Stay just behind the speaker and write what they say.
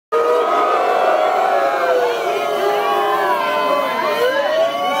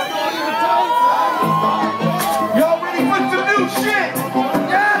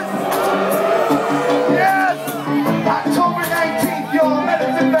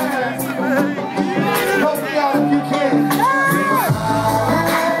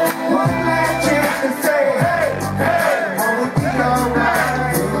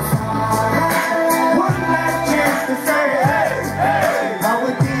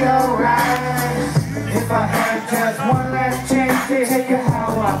be alright if I had just one last chance to tell you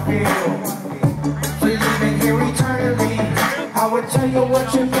how I feel. So you've been here eternally, I would tell you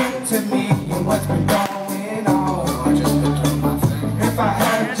what you meant to me and what's been going on. If I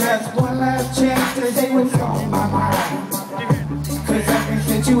had just one last chance to say what's on my mind, cause ever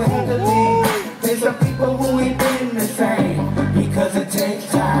since you had to leave, there's some people who ain't been the same, because it takes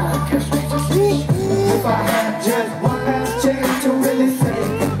time. If I had just one last chance to really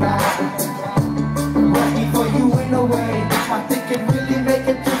say goodbye, right before you went away, I think it really make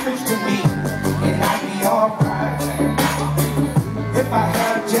a difference to me, and I'd be alright. If I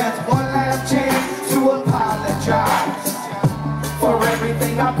had just one last chance to apologize for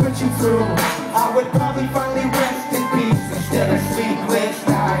everything I put you through, I would probably finally rest in peace instead of sleepless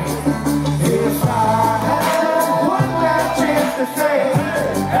nights. If I had one last chance to say,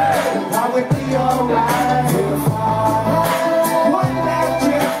 I would be alright. If I had one last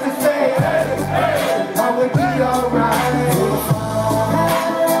chance to say, I would be alright. If I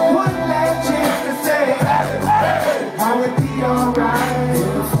had one last chance to say, I would be alright.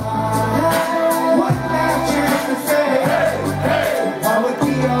 If I had one last chance to say, I would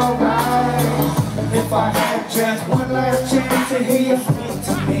be alright. If I had just one last chance to hear you speak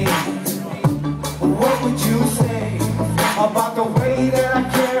to me, what would you say about the way that I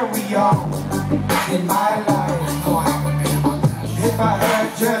carry on in my life? If I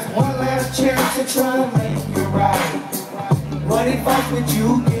had just one last chance to try to make it right, what advice would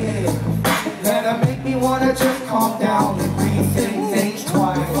you give that'll make me wanna just calm down and rethink things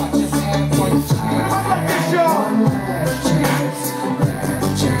twice? I just had one chance. One last chance.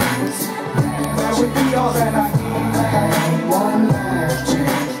 That would be all that I need. I had one last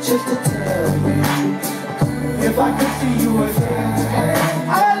chance just to tell you, if I could see you again,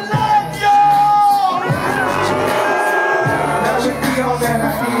 I love you! That would be all that I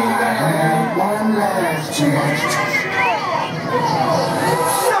need. I had one last chance.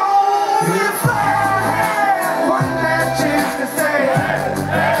 So if I had one last chance to say,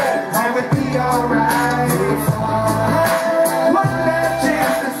 I would be alright. If I had one last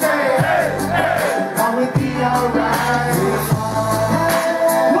chance to say, I would be alright. If I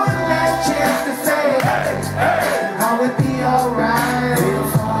had one last chance to say, I would be alright.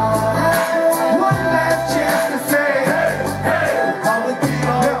 If I had one last chance to say, I would be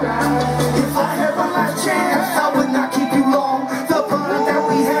alright. If I had one last chance, I would not keep you long. The bond that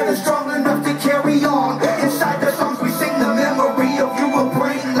we had is strong enough to carry on. Inside the songs we sing, the memory of you will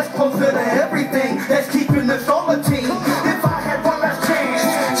bring us closer to everything that's keeping us on the team. If I had one last chance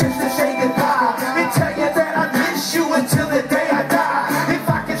just to say goodbye and tell you that I miss you until the day I die. If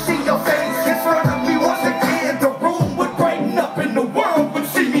I could see your face in front of me once again, the room would brighten up and the world would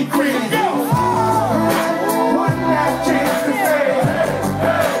see me grin. One last chance to say,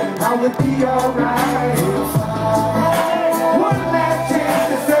 I would be alright. If I had one last chance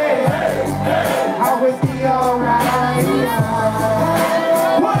to say, I would be alright. If I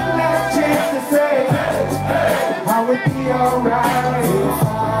had one last chance to say, I would be alright. If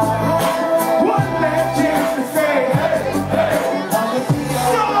I had one last chance to say, I would be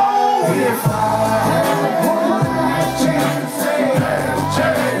alright. If I had one last chance to say,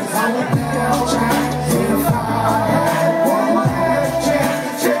 I would be alright. If I had one last chance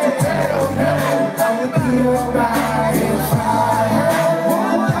to say, I would be alright. If I had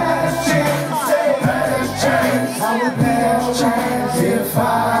one last chance to say, I would be alright. If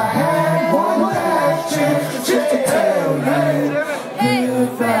I